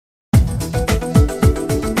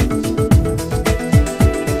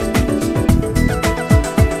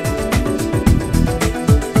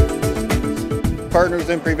Partners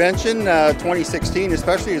in Prevention. 2016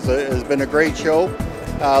 especially has been a great show.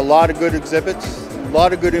 A lot of good exhibits, a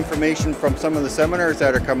lot of good information from some of the seminars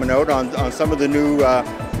that are coming out on some of the new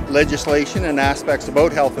legislation and aspects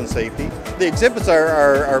about health and safety. The exhibits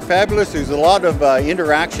are fabulous. There's a lot of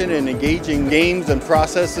interaction and engaging games and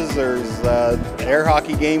processes. There's an air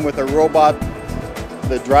hockey game with a robot,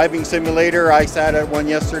 the driving simulator. I sat at one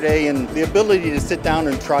yesterday, and the ability to sit down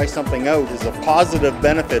and try something out is a positive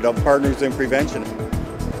benefit of Partners in Prevention.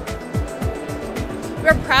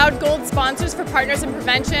 We're proud gold sponsors for Partners in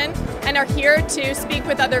Prevention and are here to speak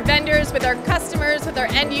with other vendors, with our customers, with our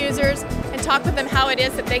end users, and talk with them how it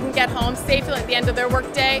is that they can get home safely at the end of their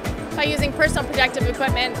workday by using personal protective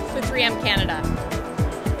equipment with 3M Canada.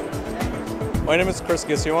 My name is Chris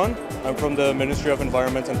Gisiwan. I'm from the Ministry of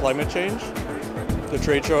Environment and Climate Change. The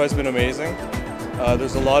trade show has been amazing.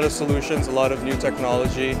 There's a lot of solutions, a lot of new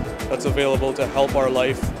technology that's available to help our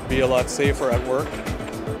life be a lot safer at work.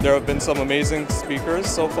 There have been some amazing speakers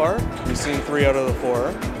so far. We've seen 3 out of the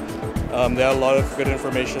 4. They had a lot of good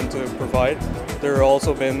information to provide. There have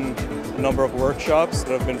also been a number of workshops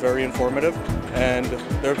that have been very informative, and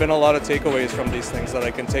there have been a lot of takeaways from these things that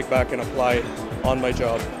I can take back and apply on my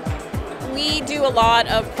job. We do a lot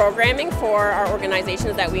of programming for our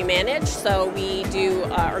organizations that we manage. So we do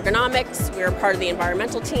ergonomics, we're part of the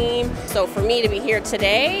environmental team. So for me to be here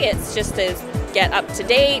today, it's just to get up to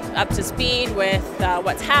date, up to speed with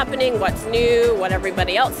what's happening, what's new, what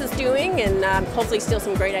everybody else is doing, and hopefully steal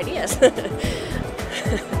some great ideas.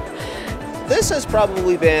 This has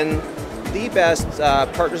probably been the best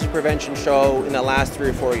Partners in Prevention show in the last 3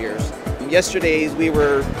 or 4 years. Yesterday we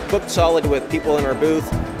were booked solid with people in our booth.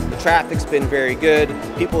 The traffic's been very good.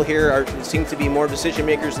 People here seem to be more decision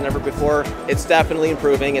makers than ever before. It's definitely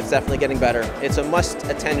improving. It's definitely getting better. It's a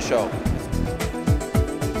must-attend show.